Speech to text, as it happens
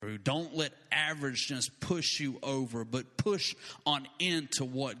Don't let averageness push you over, but push on into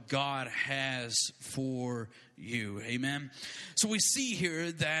what God has for you. Amen. So we see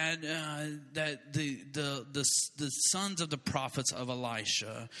here that the sons of the prophets of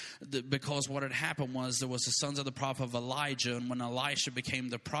Elisha, because what had happened was there was the sons of the prophet of Elijah, and when Elisha became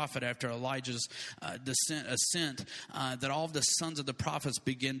the prophet after Elijah's ascent, that all of the sons of the prophets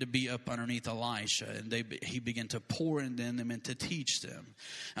began to be up underneath Elisha, and he began to pour into them and to teach them.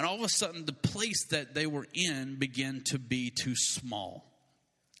 And all of a sudden, the place that they were in began to be too small.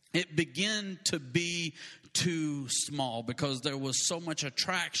 It began to be too small because there was so much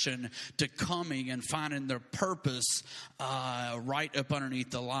attraction to coming and finding their purpose right up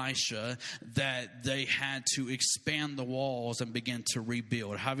underneath Elisha that they had to expand the walls and begin to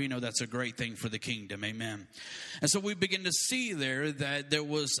rebuild. How do you know that's a great thing for the kingdom? Amen. And so we begin to see there that there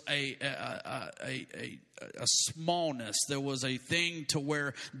was a smallness. There was a thing to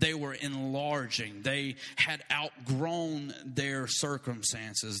where they were enlarging. They had outgrown their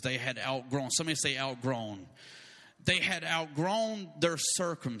circumstances. They had outgrown. Somebody say outgrown. They had outgrown their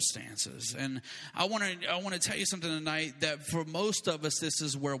circumstances. And I want to tell you something tonight that for most of us, this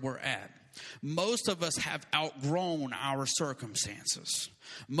is where we're at. Most of us have outgrown our circumstances.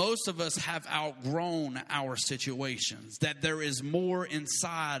 Most of us have outgrown our situations, that there is more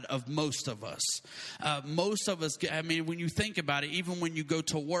inside of most of us. Most of us, I mean, when you think about it, even when you go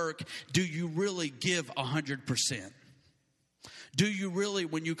to work, do you really give 100%? Do you really,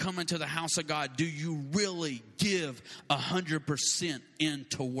 when you come into the house of God, do you really give 100%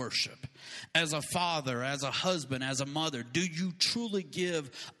 into worship? As a father, as a husband, as a mother, do you truly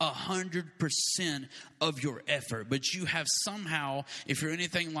give 100% of your effort? But you have somehow, if you're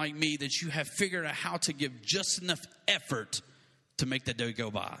anything like me, that you have figured out how to give just enough effort to make the day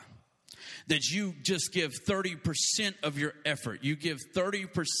go by. That you just give 30% of your effort. You give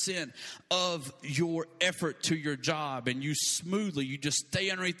 30% of your effort to your job, and you just stay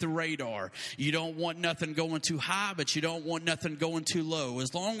underneath the radar. You don't want nothing going too high, but you don't want nothing going too low.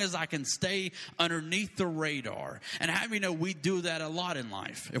 As long as I can stay underneath the radar. And how do you know we do that a lot in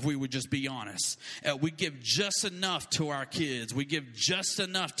life, if we would just be honest? We give just enough to our kids. We give just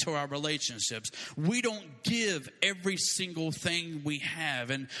enough to our relationships. We don't give every single thing we have.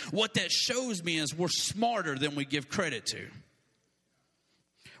 And what that shows me is we're smarter than we give credit to.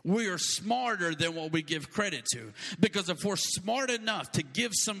 We are smarter than what we give credit to. Because if we're smart enough to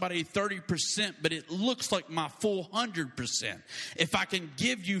give somebody 30%, but it looks like my full 100%. If I can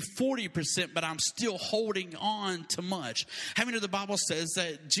give you 40%, but I'm still holding on to much. How many of the Bible says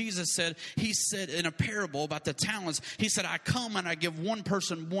that Jesus said, he said in a parable about the talents, he said, I come and I give one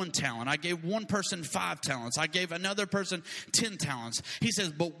person 1 talent. I gave one person 5 talents. I gave another person 10 talents. He says,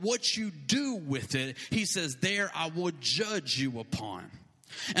 but what you do with it, he says, there I will judge you upon.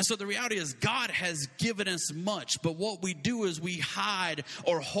 And so the reality is God has given us much, but what we do is we hide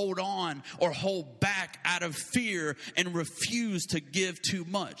or hold on or hold back out of fear and refuse to give too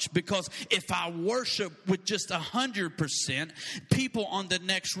much. Because if I worship with just 100%, people on the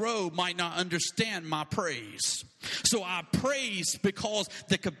next row might not understand my praise. So I praise because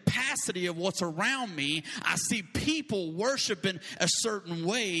the capacity of what's around me, I see people worshiping a certain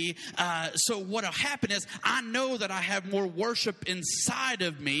way. So what will happen is I know that I have more worship inside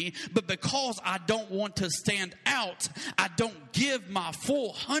of me, but because I don't want to stand out, I don't give my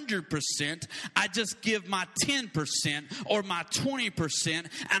full 100%. I just give my 10% or my 20%,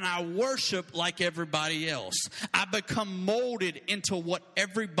 and I worship like everybody else. I become molded into what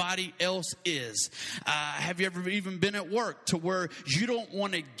everybody else is. Have you ever even been at work to where you don't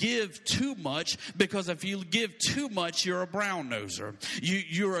want to give too much, because if you give too much, you're a brown noser.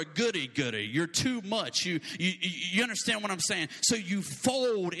 You're a goody-goody. You're too much. You understand what I'm saying? So you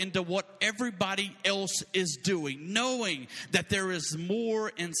fold into what everybody else is doing, knowing that there is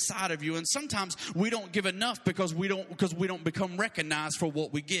more inside of you. And sometimes we don't give enough because we don't become recognized for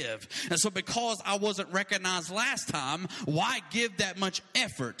what we give. And so because I wasn't recognized last time, why give that much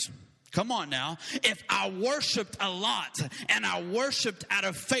effort? Come on now. If I worshiped a lot and I worshiped out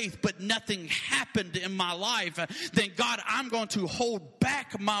of faith, but nothing happened in my life, then God, I'm going to hold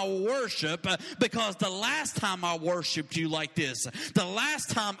back my worship, because the last time I worshiped you like this, the last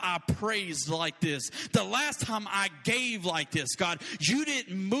time I praised like this, the last time I gave like this, God, you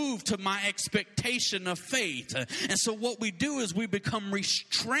didn't move to my expectation of faith. And so what we do is we become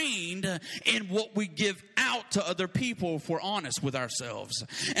restrained in what we give out to other people if we're honest with ourselves.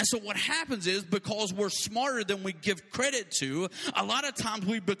 And so what happens is, because we're smarter than we give credit to, a lot of times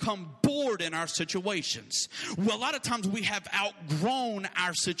we become bored in our situations. Well, a lot of times we have outgrown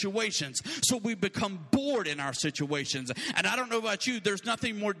our situations, so we become bored in our situations. And I don't know about you, there's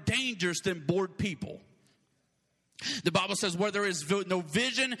nothing more dangerous than bored people. The Bible says where there is no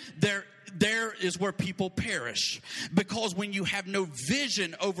vision, there is where people perish. Because when you have no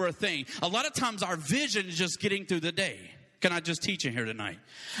vision over a thing, a lot of times our vision is just getting through the day. Can I just teach in here tonight?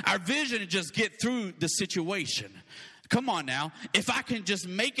 Our vision is just get through the situation. Come on now. If I can just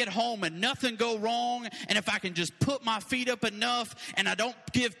make it home and nothing go wrong, and if I can just put my feet up enough and I don't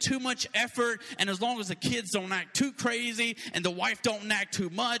give too much effort, and as long as the kids don't act too crazy and the wife don't act too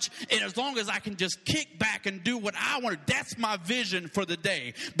much, and as long as I can just kick back and do what I want, that's my vision for the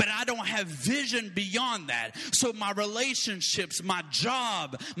day. But I don't have vision beyond that. So my relationships, my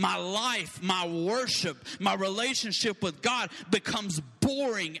job, my life, my worship, my relationship with God becomes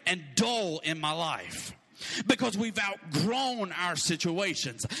boring and dull in my life. Because we've outgrown our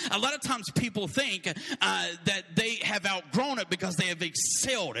situations. A lot of times people think that they have outgrown it because they have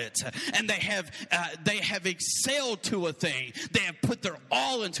excelled it, and they have excelled to a thing. They have put their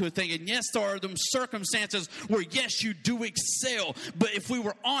all into a thing. And yes, there are them circumstances where yes, you do excel. But if we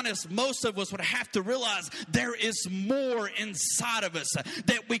were honest, most of us would have to realize there is more inside of us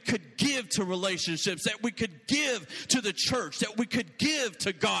that we could give to relationships, that we could give to the church, that we could give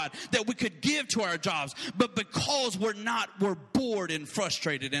to God, that we could give to our jobs. But because we're bored and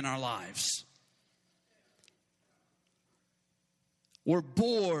frustrated in our lives. We're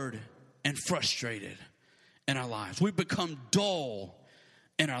bored and frustrated in our lives. We become dull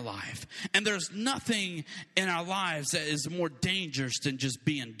in our life. And there's nothing in our lives that is more dangerous than just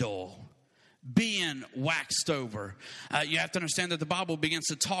being dull. Being waxed over. You have to understand that the Bible begins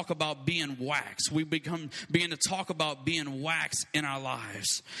to talk about being waxed. We begin to talk about being waxed in our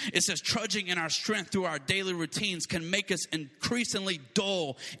lives. It says trudging in our strength through our daily routines can make us increasingly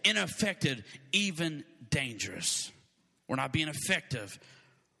dull, ineffective, even dangerous. We're not being effective.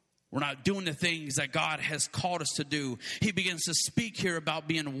 We're not doing the things that God has called us to do. He begins to speak here about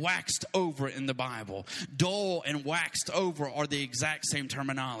being waxed over in the Bible. Dull and waxed over are the exact same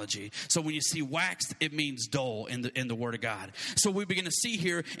terminology. So when you see waxed, it means dull in the Word of God. So we begin to see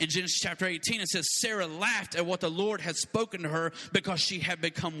here in Genesis chapter 18, it says, Sarah laughed at what the Lord had spoken to her because she had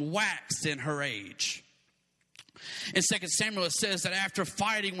become waxed in her age. In 2 Samuel, it says that after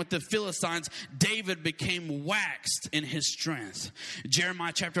fighting with the Philistines, David became waxed in his strength.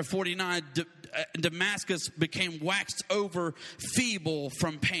 Jeremiah chapter 49, Damascus became waxed over, feeble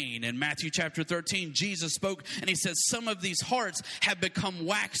from pain. In Matthew chapter 13, Jesus spoke and he said, some of these hearts have become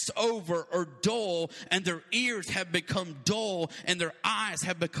waxed over or dull, and their ears have become dull, and their eyes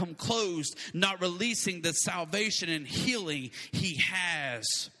have become closed, not releasing the salvation and healing he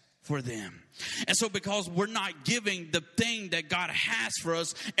has for them. And so because we're not giving the thing that God has for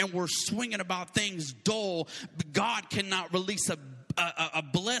us, and we're swinging about things dull, God cannot release a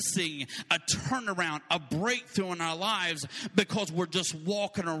blessing, a turnaround, a breakthrough in our lives, because we're just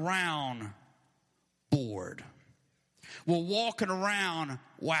walking around bored. We're walking around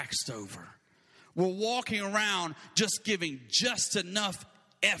waxed over. We're walking around just giving just enough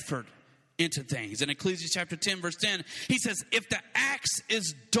effort into things. In Ecclesiastes chapter 10 verse 10, he says, if the axe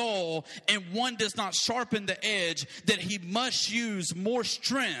is dull and one does not sharpen the edge, then he must use more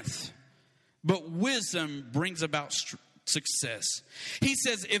strength, but wisdom brings about success. He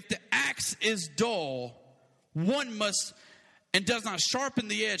says, if the axe is dull, one must and does not sharpen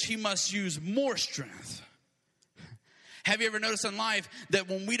the edge, he must use more strength. Have you ever noticed in life that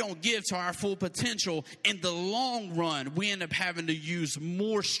when we don't give to our full potential, in the long run, we end up having to use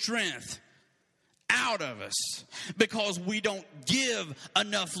more strength out of us because we don't give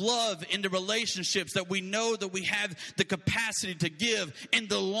enough love into relationships that we know that we have the capacity to give? In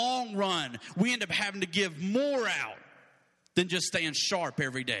the long run, we end up having to give more out than just staying sharp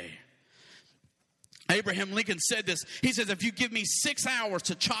every day. Abraham Lincoln said this. He says, if you give me 6 hours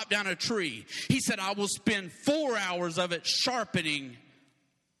to chop down a tree, he said, I will spend 4 hours of it sharpening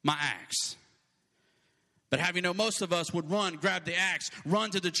my axe. But have you know, most of us would run, grab the axe,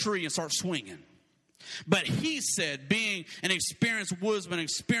 run to the tree and start swinging. But he said, being an experienced woodsman, an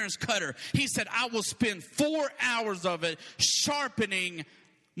experienced cutter, he said, I will spend 4 hours of it sharpening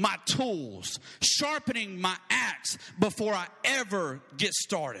my tools, sharpening my axe before I ever get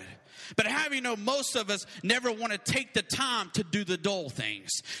started. But have you know, most of us never want to take the time to do the dull things,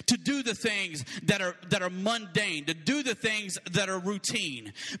 to do the things that are mundane, to do the things that are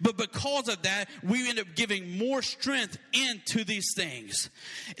routine. But because of that, we end up giving more strength into these things.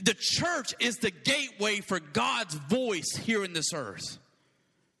 The church is the gateway for God's voice here in this earth.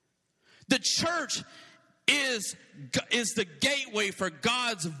 The church is the gateway for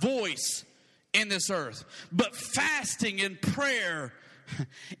God's voice in this earth. But fasting and prayer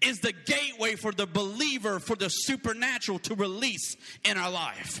is the gateway for the believer, for the supernatural to release in our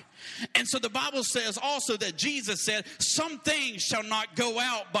life. And so the Bible says also that Jesus said, some things shall not go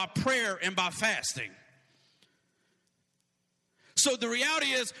out by prayer and by fasting. So the reality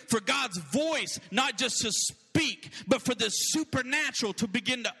is for God's voice, not just to speak, but for the supernatural to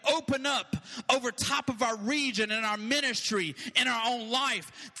begin to open up over top of our region and our ministry, in our own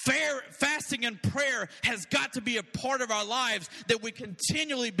life. Fasting and prayer has got to be a part of our lives that we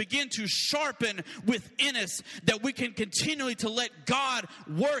continually begin to sharpen within us, that we can continually to let God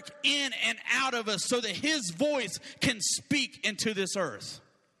work in and out of us so that His voice can speak into this earth.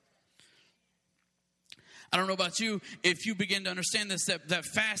 I don't know about you, if you begin to understand this, that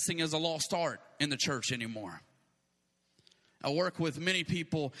fasting is a lost art in the church anymore. I work with many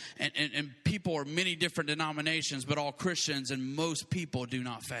people, and people are many different denominations, but all Christians, and most people do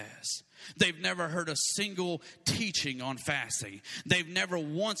not fast. They've never heard a single teaching on fasting. They've never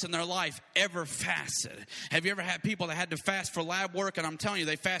once in their life ever fasted. Have you ever had people that had to fast for lab work? And I'm telling you,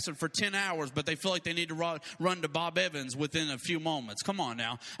 they fasted for 10 hours, but they feel like they need to run to Bob Evans within a few moments. Come on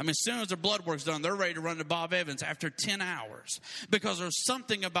now. I mean, as soon as their blood work's done, they're ready to run to Bob Evans after 10 hours. Because there's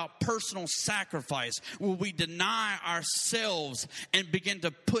something about personal sacrifice where we deny ourselves and begin to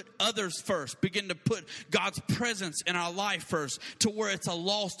put others first, begin to put God's presence in our life first, to where it's a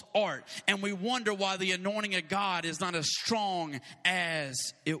lost art. And we wonder why the anointing of God is not as strong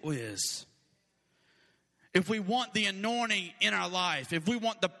as it is. If we want the anointing in our life, if we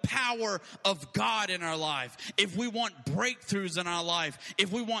want the power of God in our life, if we want breakthroughs in our life,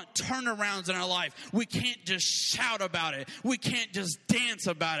 if we want turnarounds in our life, we can't just shout about it. We can't just dance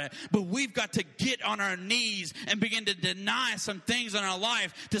about it. But we've got to get on our knees and begin to deny some things in our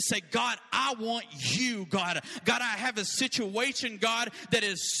life to say, God, I want you, God. God, I have a situation, God, that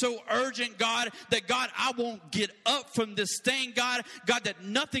is so urgent, God, that God, I won't get up from this thing, God. God, that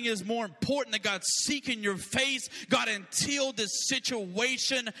nothing is more important than God seeking your face, God, until this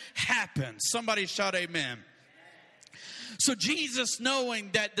situation happens. Somebody shout amen. So Jesus, knowing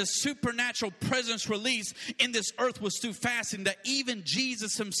that the supernatural presence release in this earth was through fasting, that even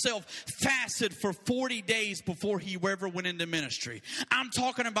Jesus himself fasted for 40 days before he ever went into ministry. I'm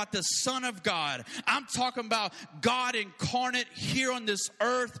talking about the Son of God. I'm talking about God incarnate here on this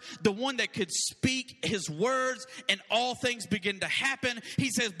earth, the one that could speak his words and all things begin to happen. He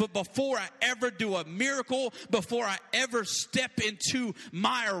says, but before I ever do a miracle, before I ever step into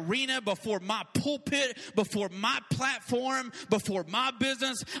my arena, before my pulpit, before my platform, before my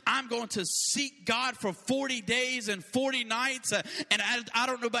business, I'm going to seek God for 40 days and 40 nights. And I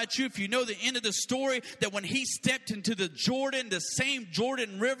don't know about you, if you know the end of the story, that when he stepped into the Jordan, the same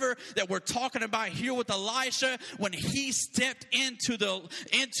Jordan River that we're talking about here with Elisha, when he stepped into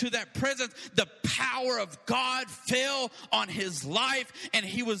that presence, the power of God fell on his life, and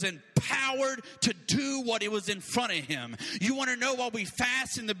he was empowered to do what it was in front of him. You want to know why we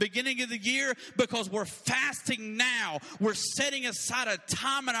fast in the beginning of the year? Because we're fasting now. We're setting aside a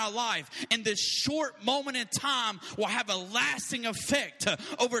time in our life, and this short moment in time will have a lasting effect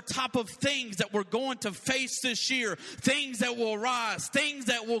over top of things that we're going to face this year, things that will rise, things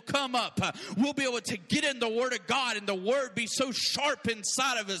that will come up. We'll be able to get in the Word of God, and the Word be so sharp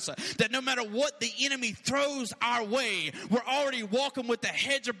inside of us that no matter what the enemy throws our way, we're already walking with the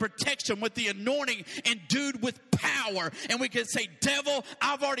hedge of protection, with the anointing, endued with power. And we can say, devil,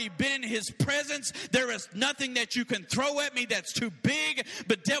 I've already been in his presence. There is nothing that you can throw at me that's too big.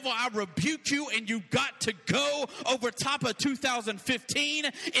 But devil, I rebuke you, and you got to go over top of 2015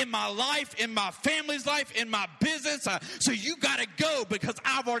 in my life, in my family's life, in my business. So you got to go, because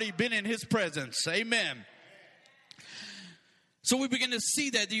I've already been in his presence. Amen. So we begin to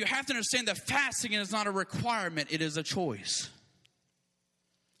see that you have to understand that fasting is not a requirement. It is a choice.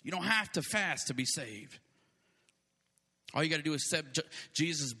 You don't have to fast to be saved. All you got to do is accept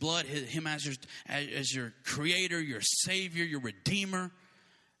Jesus' blood, him as your creator, your savior, your redeemer.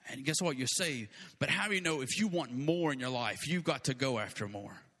 And guess what? You're saved. But how do you know if you want more in your life, you've got to go after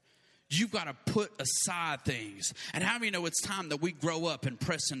more? You've got to put aside things. And how do you know it's time that we grow up and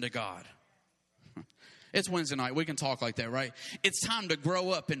press into God? It's Wednesday night. We can talk like that, right? It's time to grow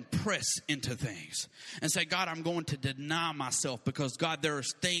up and press into things and say, God, I'm going to deny myself because, God, there are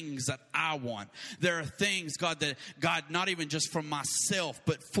things that I want. There are things, God, that, God, not even just for myself,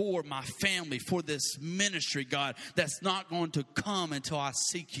 but for my family, for this ministry, God, that's not going to come until I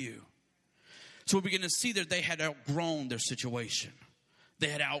seek you. So we begin to see that they had outgrown their situation. They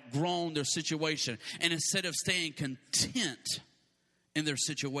had outgrown their situation. And instead of staying content in their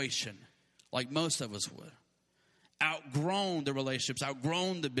situation, like most of us would. Outgrown the relationships,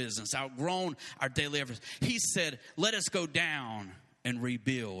 outgrown the business, outgrown our daily efforts. He said, let us go down and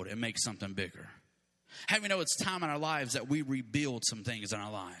rebuild and make something bigger. How do we know it's time in our lives that we rebuild some things in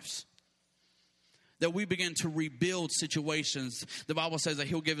our lives? That we begin to rebuild situations. The Bible says that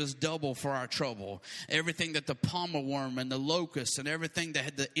he'll give us double for our trouble. Everything that the palmer worm and the locust and everything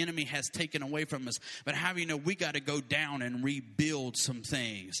that the enemy has taken away from us. But how do you know we got to go down and rebuild some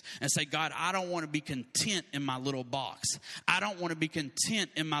things and say, God, I don't want to be content in my little box. I don't want to be content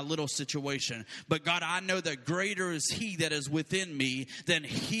in my little situation. But God, I know that greater is he that is within me than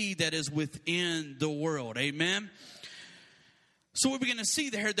he that is within the world. Amen. So we begin to see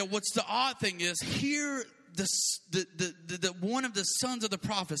there that what's the odd thing is here the one of the sons of the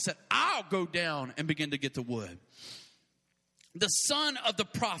prophet said, I'll go down and begin to get the wood. The son of the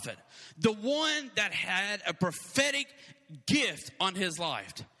prophet, the one that had a prophetic gift on his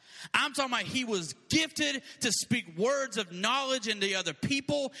life. I'm talking about he was gifted to speak words of knowledge into other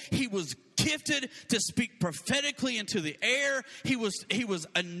people. He was gifted to speak prophetically into the air. He was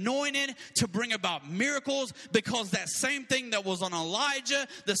anointed to bring about miracles, because that same thing that was on Elijah,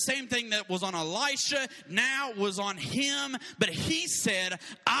 the same thing that was on Elisha, now was on him. But he said,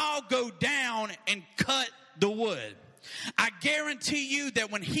 I'll go down and cut the wood. I guarantee you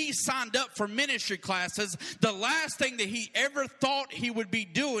that when he signed up for ministry classes, the last thing that he ever thought he would be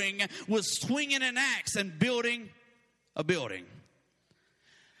doing was swinging an axe and building a building.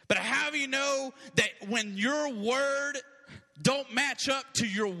 But how do you know that when your word don't match up to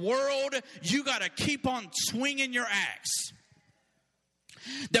your world, you got to keep on swinging your axe?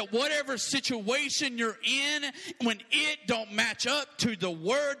 That whatever situation you're in, when it don't match up to the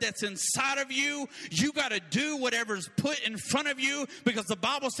word that's inside of you, you got to do whatever's put in front of you, because the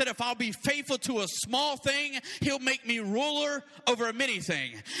Bible said if I'll be faithful to a small thing, he'll make me ruler over a many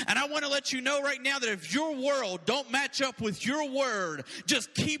thing. And I want to let you know right now that if your world don't match up with your word,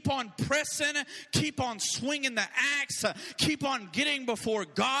 just keep on pressing, keep on swinging the axe, keep on getting before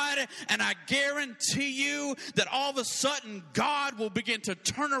God, and I guarantee you that all of a sudden God will begin to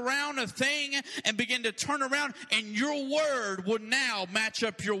turn around a thing and begin to turn around, and your word will now match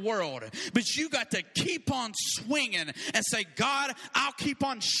up your world. But you got to keep on swinging and say, God, I'll keep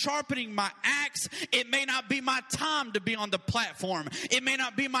on sharpening my axe. It may not be my time to be on the platform. It may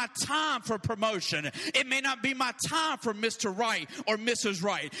not be my time for promotion. It may not be my time for Mr. Right or Mrs.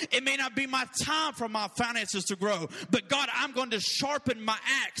 Right. It may not be my time for my finances to grow. But God, I'm going to sharpen my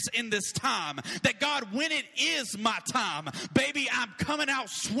axe in this time. That God, when it is my time, baby, I'm coming out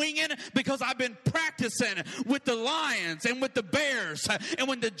swinging, because I've been practicing with the lions and with the bears. And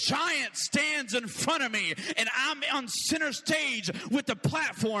when the giant stands in front of me and I'm on center stage with the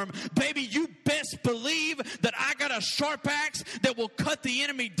platform, baby, you best believe that I got a sharp axe that will cut the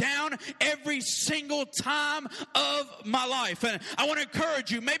enemy down every single time of my life. And I want to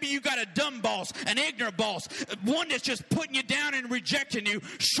encourage you, maybe you got a dumb boss, an ignorant boss, one that's just putting you down and rejecting you.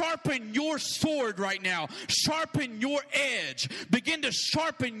 Sharpen your sword right now. Sharpen your edge. Begin to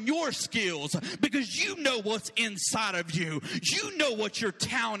sharpen your skills, because you know what's inside of you. You know what you're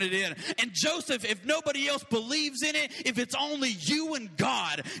talented in. And Joseph, if nobody else believes in it, if it's only you and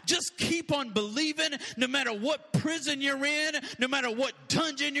God, just keep on believing no matter what prison you're in, no matter what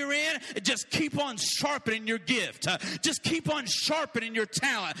dungeon you're in, just keep on sharpening your gift. Just keep on sharpening your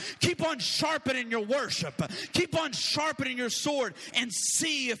talent. Keep on sharpening your worship. Keep on sharpening your sword, and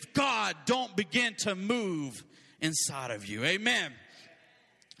see if God don't begin to move inside of you. Amen.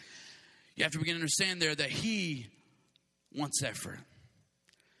 You have to begin to understand there that he wants effort.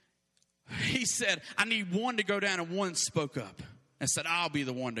 He said, I need one to go down, and one spoke up and said, I'll be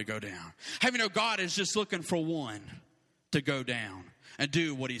the one to go down. How do you know God is just looking for one to go down and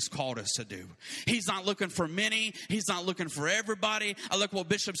do what he's called us to do? He's not looking for many. He's not looking for everybody. I look what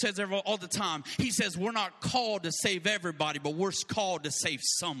Bishop says all the time. He says we're not called to save everybody, but we're called to save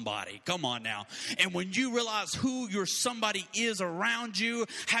somebody. Come on now. And when you realize who your somebody is around you,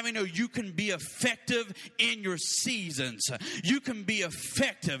 having know you can be effective in your seasons. You can be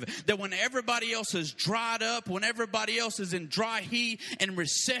effective. That when everybody else is dried up, when everybody else is in dry heat and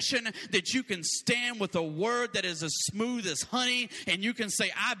recession, that you can stand with a word that is as smooth as honey, and you can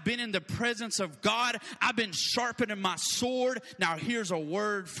say, I've been in the presence of God. I've been sharpening my sword. Now here's a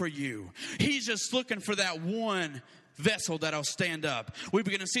word for you. He's just looking for that one vessel that'll stand up. We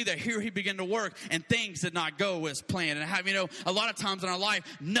begin to see that here he began to work, and things did not go as planned. And have you know, a lot of times in our life,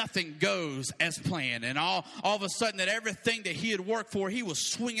 nothing goes as planned. And all of a sudden, that everything that he had worked for, he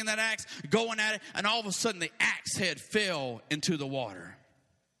was swinging that axe, going at it, and all of a sudden the axe head fell into the water.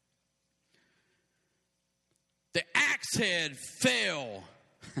 The axe head fell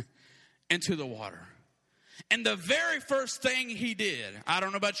into the water. And the very first thing he did, I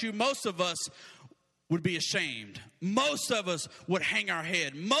don't know about you, most of us would be ashamed. Most of us would hang our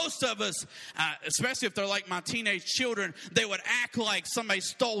head. Most of us, especially if they're like my teenage children, they would act like somebody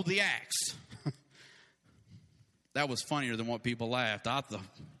stole the axe. That was funnier than what people laughed. I thought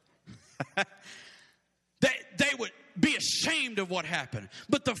they would be ashamed of what happened.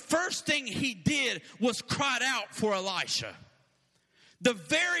 But the first thing he did was cried out for Elisha. The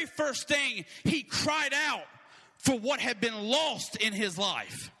very first thing he cried out for what had been lost in his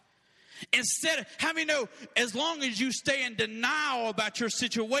life. Instead of having as long as you stay in denial about your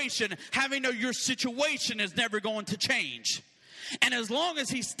situation, having your situation is never going to change. And as long as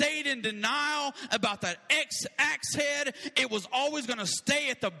he stayed in denial about that axe head, it was always going to stay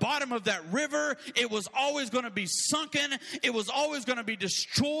at the bottom of that river. It was always going to be sunken. It was always going to be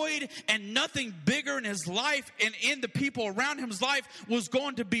destroyed. And nothing bigger in his life and in the people around him's life was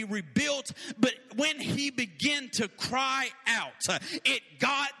going to be rebuilt. But when he began to cry out, it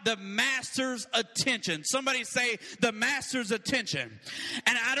got the master's attention. Somebody say the master's attention.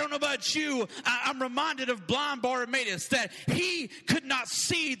 And I don't know about you, I'm reminded of blind Bartimaeus, that he could not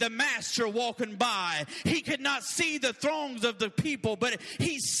see the master walking by. He could not see the throngs of the people, but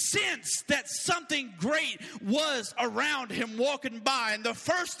he sensed that something great was around him walking by. And the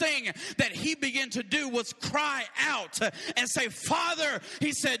first thing that he began to do was cry out and say, Father,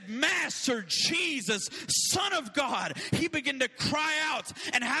 he said, Master Jesus, Son of God. He began to cry out.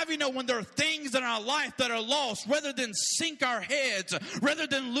 And when there are things in our life that are lost, rather than sink our heads, rather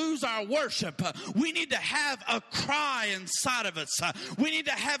than lose our worship, we need to have a cry inside of us. We need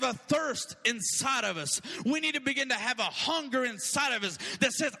to have a thirst inside of us. We need to begin to have a hunger inside of us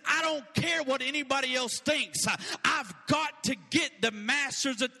that says, I don't care what anybody else thinks. I've got to get the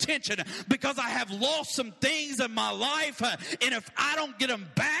master's attention because I have lost some things in my life. And if I don't get them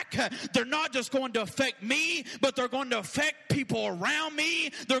back, they're not just going to affect me, but they're going to affect people around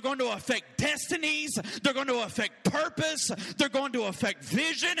me. They're going to affect destinies. They're going to affect purpose. They're going to affect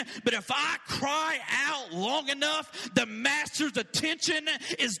vision. But if I cry out long enough, the master's attention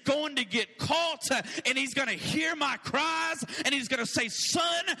is going to get caught, and he's going to hear my cries, and he's going to say,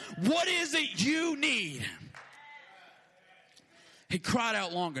 son, what is it you need? He cried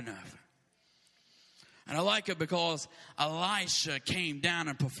out long enough. And I like it because Elisha came down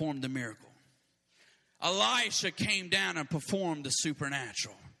and performed the miracle. Elisha came down and performed the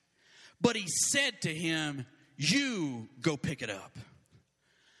supernatural. But he said to him, you go pick it up.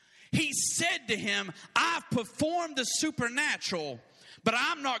 He said to him, I've performed the supernatural, but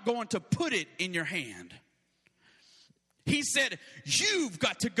I'm not going to put it in your hand. He said, you've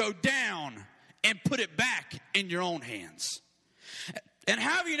got to go down and put it back in your own hands. And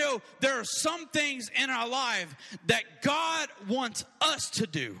how do you know there are some things in our life that God wants us to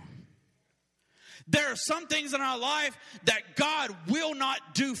do? There are some things in our life that God will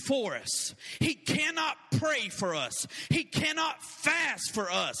not do for us. He cannot pray for us. He cannot fast for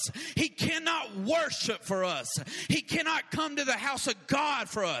us. He cannot worship for us. He cannot come to the house of God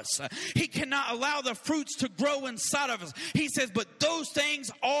for us. He cannot allow the fruits to grow inside of us. He says, but those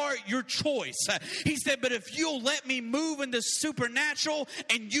things are your choice. He said, but if you'll let me move in the supernatural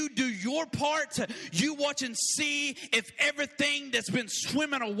and you do your part, you watch and see if everything that's been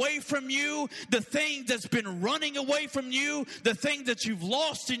swimming away from you, the thing that's been running away from you, the things that you've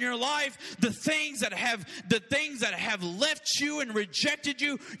lost in your life, the things that have left you and rejected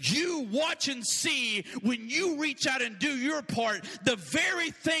you, you watch and see when you reach out and do your part, the very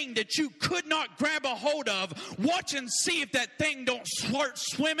thing that you could not grab a hold of, watch and see if that thing don't start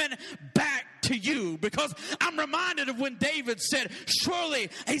swimming back to you. Because I'm reminded of when David said, surely,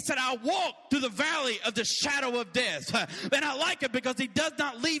 he said, I walk through the valley of the shadow of death. And I like it because he does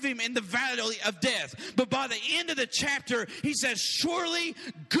not leave him in the valley of death. But by the end of the chapter, he says, surely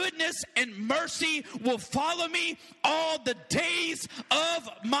goodness and mercy will follow me all the days of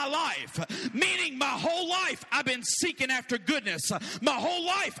my life. Meaning my whole life I've been seeking after goodness. My whole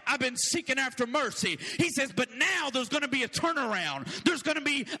life I've been seeking after mercy. He says, but now there's going to be a turnaround. There's going to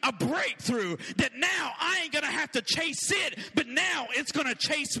be a breakthrough. That now I ain't going to have to chase it, but now it's going to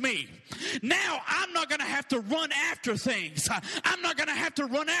chase me. Now I'm not going to have to run after things. I'm not going to have to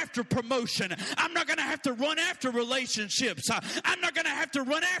run after promotion. I'm not going to have to run after relationships. I'm not going to have to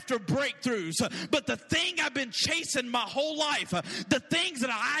run after breakthroughs. But the thing I've been chasing my whole life, the things that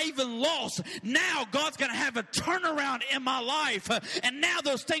I even lost, now God's going to have a turnaround in my life. And now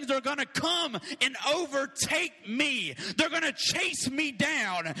those things are going to come and overtake me. They're going to chase me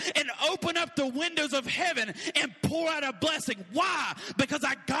down and open up the windows of heaven and pour out a blessing. Why? Because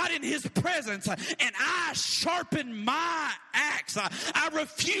I got in his presence and I sharpened my axe. I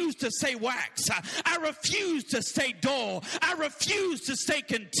refuse to stay wax. I refuse to stay dull. I refuse to stay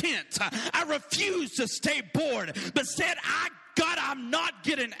content. I refuse to stay bored. But said, God, I'm not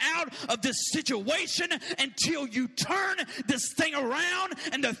getting out of this situation until you turn this thing around,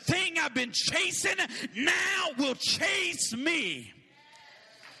 and the thing I've been chasing now will chase me.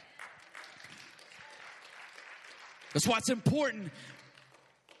 That's why it's important.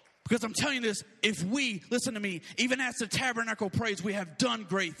 Because I'm telling you this, if we, listen to me, even as the Tabernacle Praise, we have done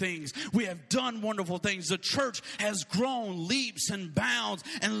great things. We have done wonderful things. The church has grown leaps and bounds,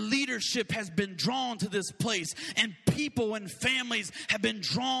 and leadership has been drawn to this place, and people and families have been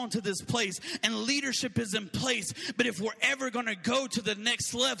drawn to this place, and leadership is in place. But if we're ever going to go to the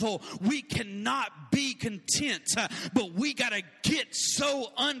next level, we cannot be content. But we got to get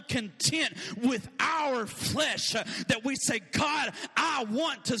so uncontent with our flesh that we say, God, I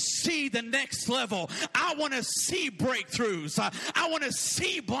want to see the next level. I want to see breakthroughs. I want to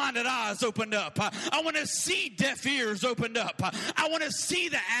see blinded eyes opened up. I want to see deaf ears opened up. I want to see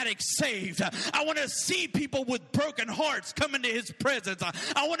the addict saved. I want to see people with broken hearts come into his presence.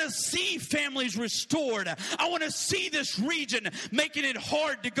 I want to see families restored. I want to see this region making it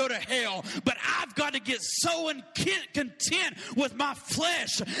hard to go to hell. But I've got to get so content with my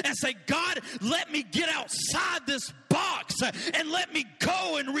flesh and say, God, let me get outside this box and let me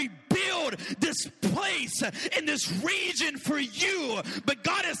go and rebuild this place in this region for you. But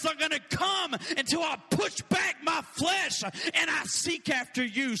God, it's not going to come until I push back my flesh and I seek after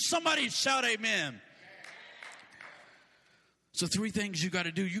you. Somebody shout amen. So 3 things you got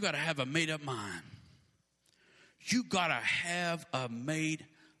to do. You got to have a made up mind. You got to have a made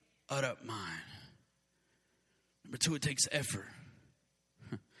up mind. Number 2, it takes effort.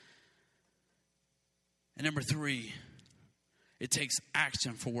 And number 3, it takes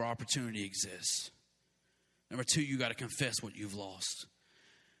action for where opportunity exists. Number 2, you got to confess what you've lost.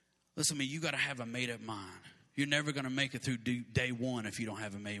 Listen to me, you got to have a made up mind. You're never going to make it through day 1 if you don't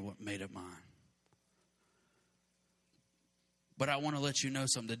have a made up mind. But I want to let you know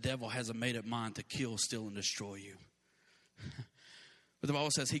something. The devil has a made up mind to kill, steal, and destroy you. But the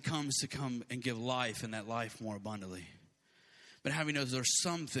Bible says he comes to come and give life, and that life more abundantly. But how many know there's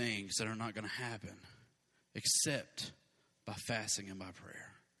some things that are not going to happen except by fasting and by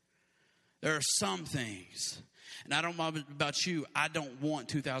prayer? There are some things, and I don't know about you, I don't want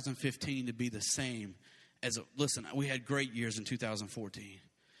 2015 to be the same as, listen, we had great years in 2014.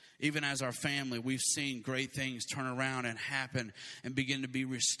 Even as our family, we've seen great things turn around and happen and begin to be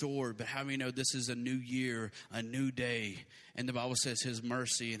restored. But how many know this is a new year, a new day? And the Bible says his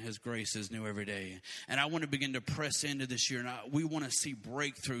mercy and his grace is new every day. And I want to begin to press into this year. And we want to see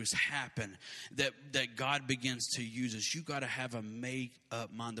breakthroughs happen that God begins to use us. You got to have a made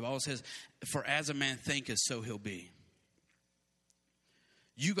up mind. The Bible says, for as a man thinketh, so he'll be.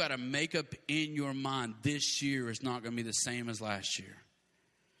 You got to make up in your mind this year is not going to be the same as last year.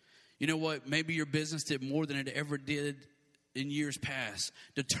 You know what? Maybe your business did more than it ever did in years past.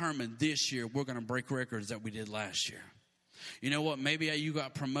 Determined this year we're going to break records that we did last year. You know what? Maybe you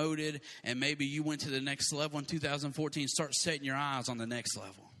got promoted and maybe you went to the next level in 2014. Start setting your eyes on the next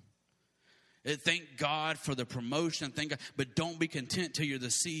level. Thank God for the promotion. Thank God, but don't be content till you're the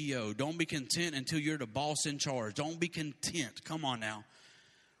CEO. Don't be content until you're the boss in charge. Don't be content. Come on now.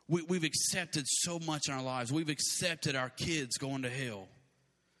 We've accepted so much in our lives. We've accepted our kids going to hell.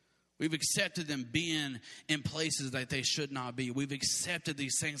 We've accepted them being in places that they should not be. We've accepted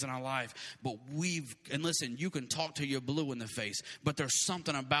these things in our life. But and listen, you can talk till you're blue in the face. But there's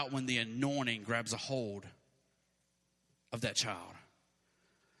something about when the anointing grabs a hold of that child.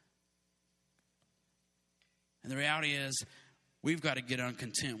 And the reality is, we've got to get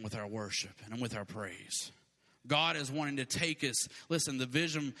uncontent with our worship and with our praise. God is wanting to take us. Listen, the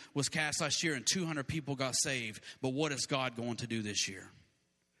vision was cast last year and 200 people got saved. But what is God going to do this year?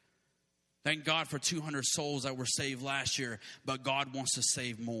 Thank God for 200 souls that were saved last year, but God wants to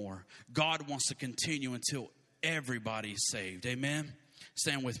save more. God wants to continue until everybody's saved. Amen?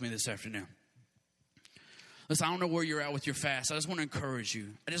 Stand with me this afternoon. Listen, I don't know where you're at with your fast. I just want to encourage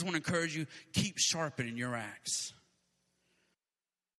you. Keep sharpening your axe.